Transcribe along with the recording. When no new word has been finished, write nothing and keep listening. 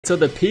So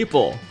the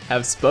people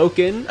have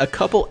spoken. A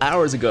couple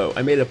hours ago,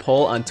 I made a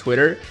poll on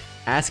Twitter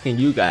asking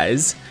you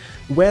guys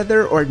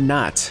whether or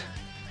not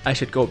I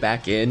should go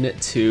back in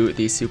to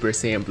the Super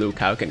Saiyan Blue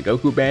Kaioken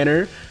Goku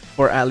banner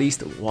for at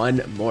least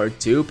one more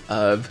dupe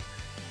of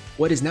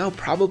what is now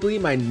probably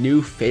my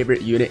new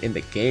favorite unit in the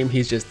game.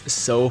 He's just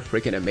so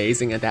freaking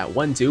amazing, and that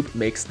one dupe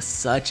makes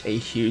such a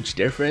huge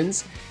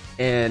difference.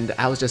 And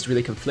I was just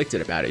really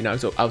conflicted about it, you know,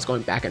 so I was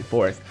going back and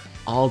forth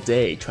all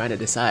day trying to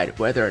decide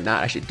whether or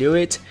not I should do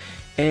it.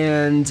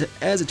 And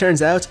as it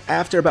turns out,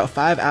 after about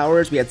 5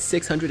 hours, we had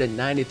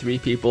 693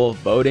 people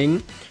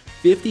voting.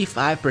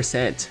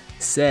 55%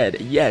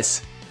 said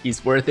yes,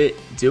 he's worth it,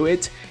 do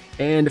it,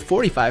 and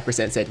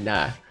 45% said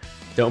nah,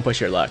 don't push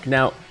your luck.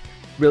 Now,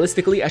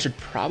 realistically, I should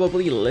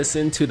probably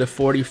listen to the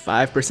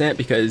 45%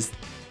 because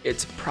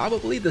it's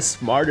probably the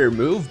smarter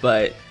move,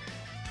 but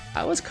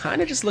I was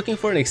kind of just looking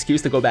for an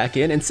excuse to go back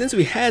in, and since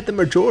we had the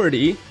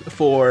majority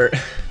for,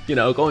 you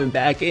know, going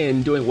back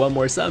in, doing one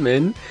more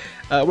summon,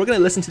 we're gonna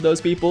listen to those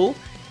people,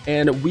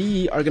 and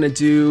we are gonna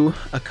do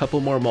a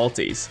couple more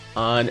multis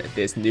on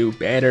this new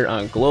banner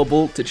on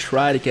Global to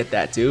try to get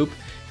that dupe,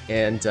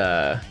 and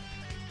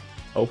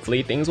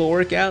hopefully things will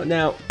work out.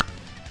 Now,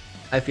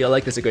 I feel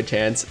like there's a good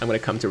chance I'm gonna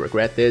come to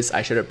regret this.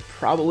 I should have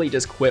probably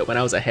just quit when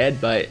I was ahead,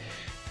 but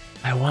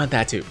I want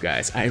that dupe,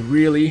 guys. I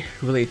really,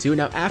 really do.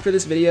 Now, after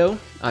this video,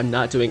 I'm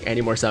not doing any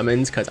more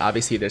summons because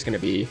obviously there's gonna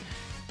be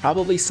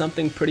probably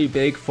something pretty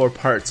big for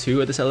part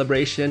 2 of the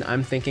celebration.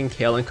 I'm thinking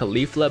Kale and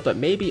Caulifla, but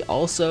maybe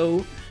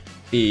also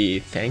the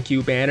thank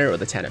you banner or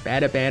the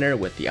Tanabata banner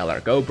with the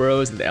LR Go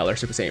Bros and the LR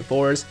Super Saiyan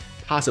 4s,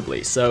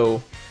 possibly.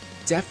 So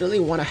definitely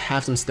want to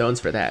have some stones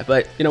for that.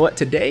 But you know what,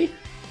 today,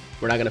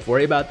 we're not gonna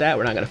worry about that.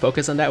 We're not gonna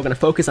focus on that. We're gonna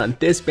focus on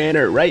this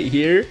banner right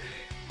here.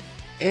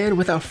 And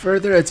without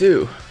further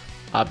ado,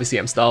 obviously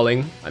I'm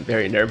stalling. I'm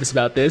very nervous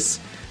about this.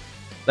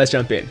 Let's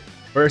jump in.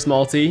 First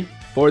multi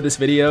for this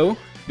video.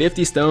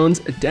 50 stones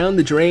down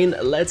the drain.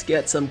 Let's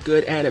get some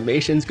good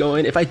animations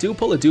going. If I do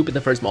pull a dupe in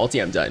the first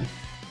multi, I'm done.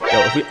 Yo,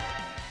 if we...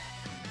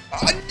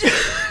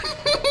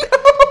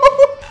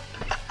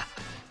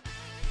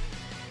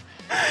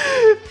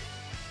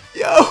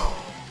 Yo!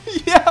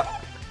 Yeah!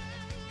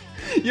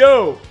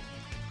 Yo!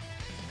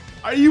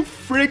 Are you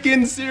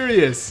freaking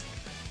serious?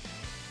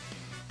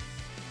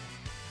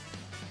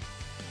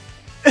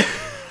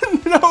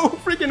 No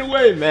freaking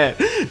way, man.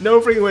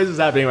 No freaking way this is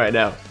happening right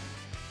now.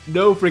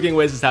 No freaking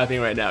way this is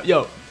happening right now.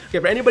 Yo, okay,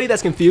 for anybody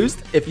that's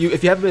confused, if you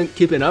haven't been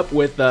keeping up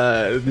with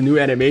the new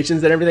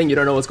animations and everything, you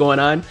don't know what's going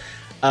on.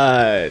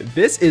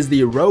 This is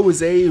the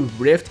Rose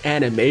Rift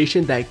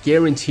animation that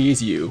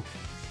guarantees you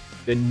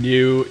the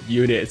new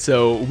unit.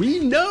 So we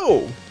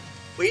know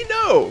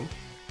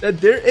that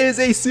there is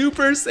a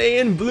Super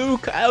Saiyan Blue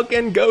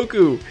Kaioken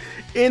Goku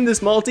in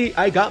this multi.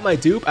 I got my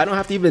dupe. I don't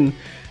have to even,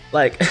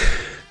 like,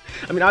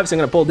 I mean, obviously I'm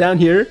gonna pull down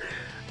here,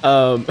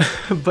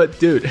 but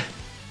dude,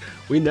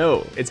 we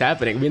know it's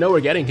happening. We know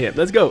we're getting him.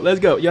 Let's go, let's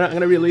go. You're not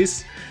gonna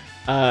release.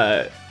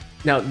 Now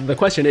the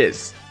question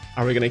is,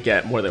 are we gonna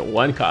get more than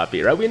one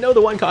copy, right? We know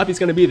the one copy is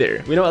gonna be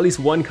there. We know at least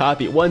one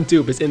copy, one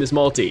dupe is in this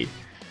multi,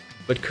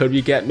 but could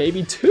we get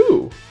maybe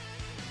 2?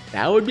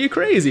 That would be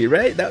crazy,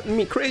 right? That, I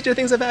mean, crazier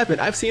things have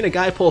happened. I've seen a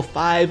guy pull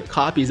 5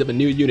 copies of a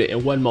new unit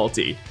in one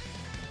multi.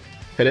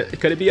 Could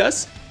it be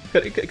us?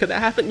 Could that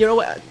happen? You know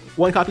what?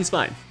 One copy's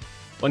fine.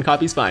 One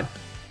copy's fine.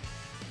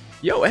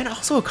 Yo, and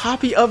also a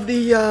copy of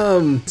the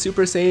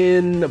Super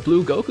Saiyan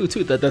Blue Goku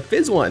too, the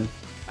Fizz one.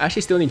 I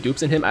actually still need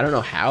dupes in him. I don't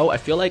know how. I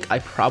feel like I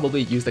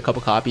probably used a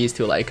couple copies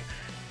to like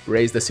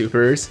raise the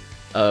supers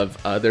of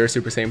other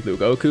Super Saiyan Blue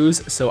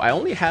Gokus. So I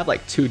only have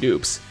like 2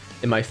 dupes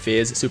in my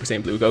Fizz Super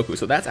Saiyan Blue Goku.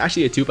 So that's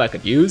actually a dupe I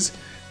could use,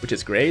 which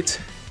is great.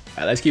 All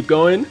right, let's keep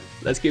going.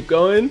 Let's keep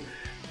going.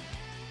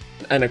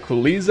 And a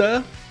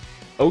Kuliza.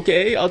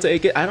 Okay, I'll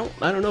take it. I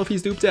don't know if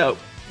he's duped out.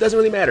 Doesn't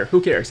really matter. Who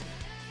cares?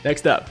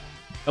 Next up.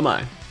 Come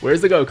on. Where's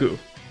the Goku?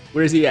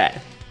 Where's he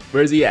at?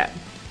 Where's he at?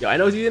 Yo, I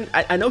know he's in.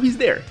 I know he's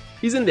there.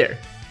 He's in there.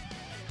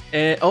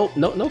 And oh,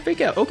 no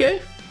fake out.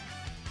 Okay.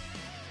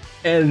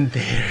 And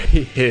there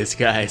he is,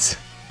 guys.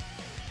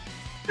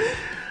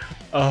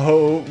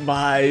 Oh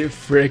my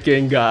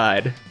freaking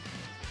god.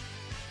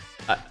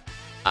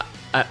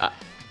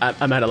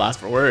 I'm at a loss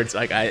for words.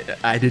 Like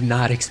I did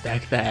not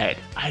expect that.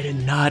 I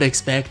did not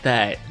expect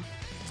that.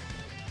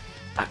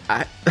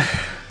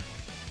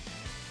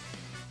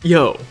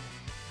 Yo.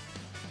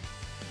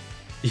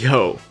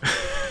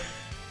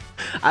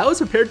 I was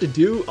prepared to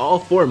do all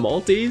 4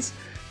 multis,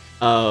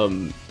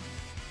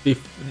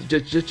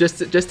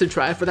 just to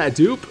try for that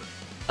dupe,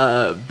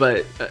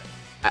 but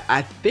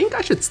I think I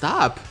should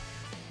stop.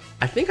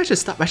 I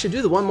should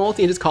do the 1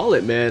 multi and just call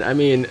it, man. I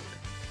mean,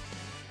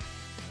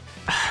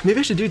 maybe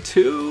I should do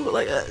 2.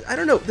 Like, I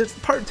don't know. There's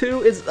part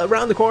 2 is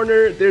around the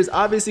corner. There's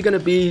obviously gonna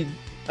be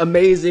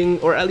amazing,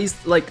 or at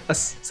least like a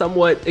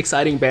somewhat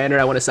exciting banner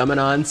I want to summon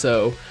on.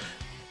 So,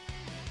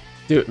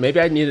 dude, maybe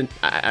I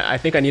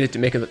think I needed to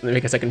make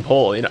a second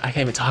poll. You know, I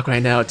can't even talk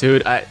right now,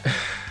 dude.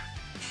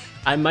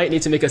 I might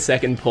need to make a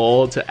second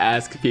poll to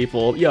ask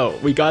people, yo,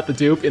 we got the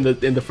dupe in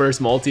the first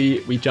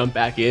multi, we jump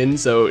back in,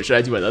 so should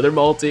I do another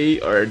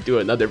multi or do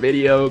another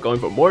video going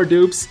for more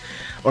dupes?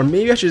 Or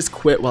maybe I should just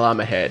quit while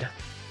I'm ahead.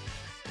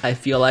 I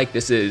feel like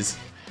this is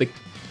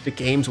the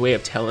game's way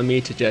of telling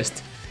me to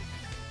just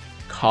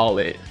call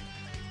it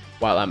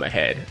while I'm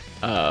ahead.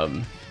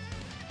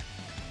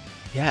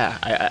 Yeah,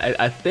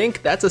 I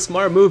think that's a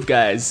smart move,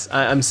 guys.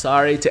 I'm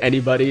sorry to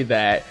anybody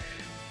that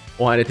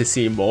wanted to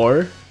see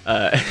more.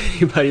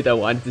 Anybody that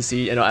wanted to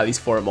see, at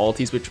least 4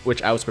 multis,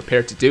 which I was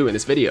prepared to do in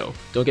this video.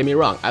 Don't get me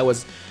wrong, I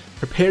was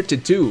prepared to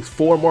do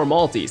 4 more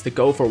multis to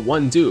go for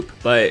 1 dupe,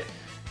 but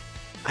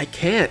I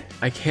can't.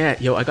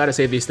 Yo, I gotta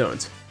save these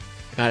stones.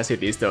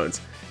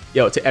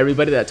 Yo, to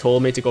everybody that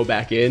told me to go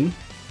back in,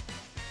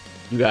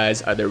 you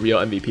guys are the real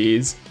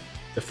MVPs.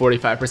 The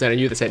 45% of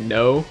you that said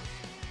no,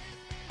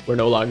 we're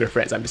no longer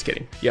friends. I'm just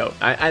kidding. Yo,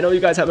 I know you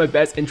guys have my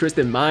best interest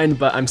in mind,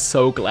 but I'm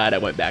so glad I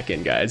went back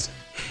in, guys.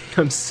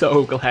 I'm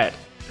so glad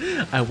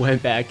I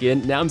went back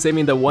in. Now I'm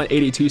saving the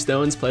 182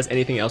 stones plus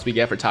anything else we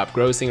get for top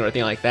grossing or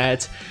anything like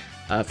that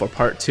for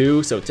part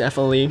 2. So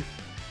definitely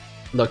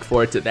look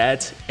forward to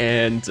that.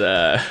 And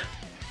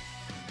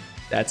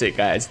that's it,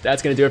 guys.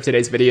 That's gonna do it for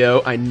today's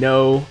video. I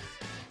know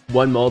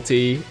 1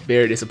 multi,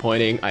 very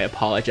disappointing. I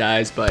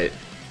apologize, but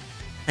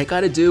I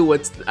gotta do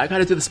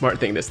the smart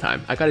thing this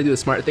time. I gotta do the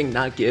smart thing,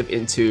 not give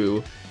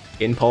into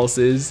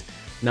impulses,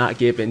 not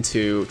give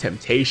into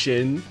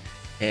temptation,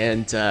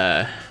 and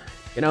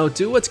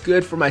do what's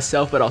good for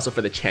myself, but also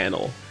for the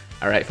channel.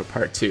 All right, for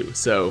part 2.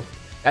 So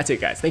that's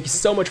it, guys. Thank you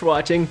so much for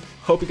watching.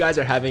 Hope you guys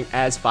are having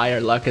as fire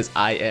luck as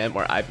I am,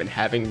 or I've been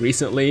having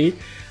recently.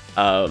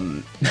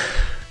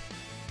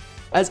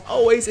 As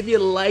always, if you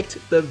liked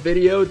the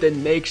video,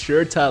 then make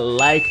sure to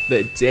like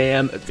the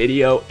damn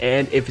video.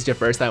 And if it's your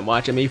first time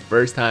watching me,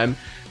 first time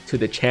to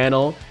the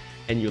channel,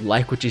 and you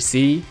like what you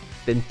see,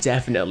 then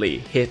definitely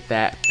hit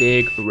that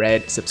big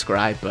red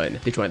subscribe button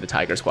to join the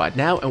Tiger Squad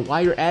now. And while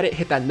you're at it,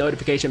 hit that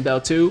notification bell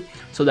too,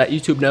 so that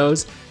YouTube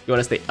knows you want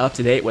to stay up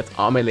to date with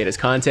all my latest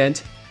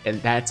content. And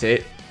that's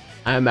it.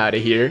 I'm out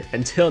of here.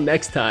 Until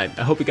next time,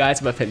 I hope you guys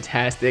have a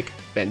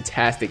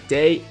fantastic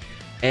day.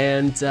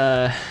 And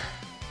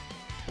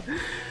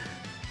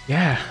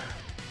yeah,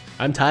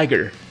 I'm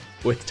Tiger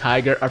with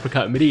Tiger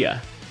Uppercut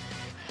Media,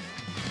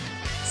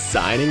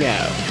 signing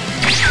out.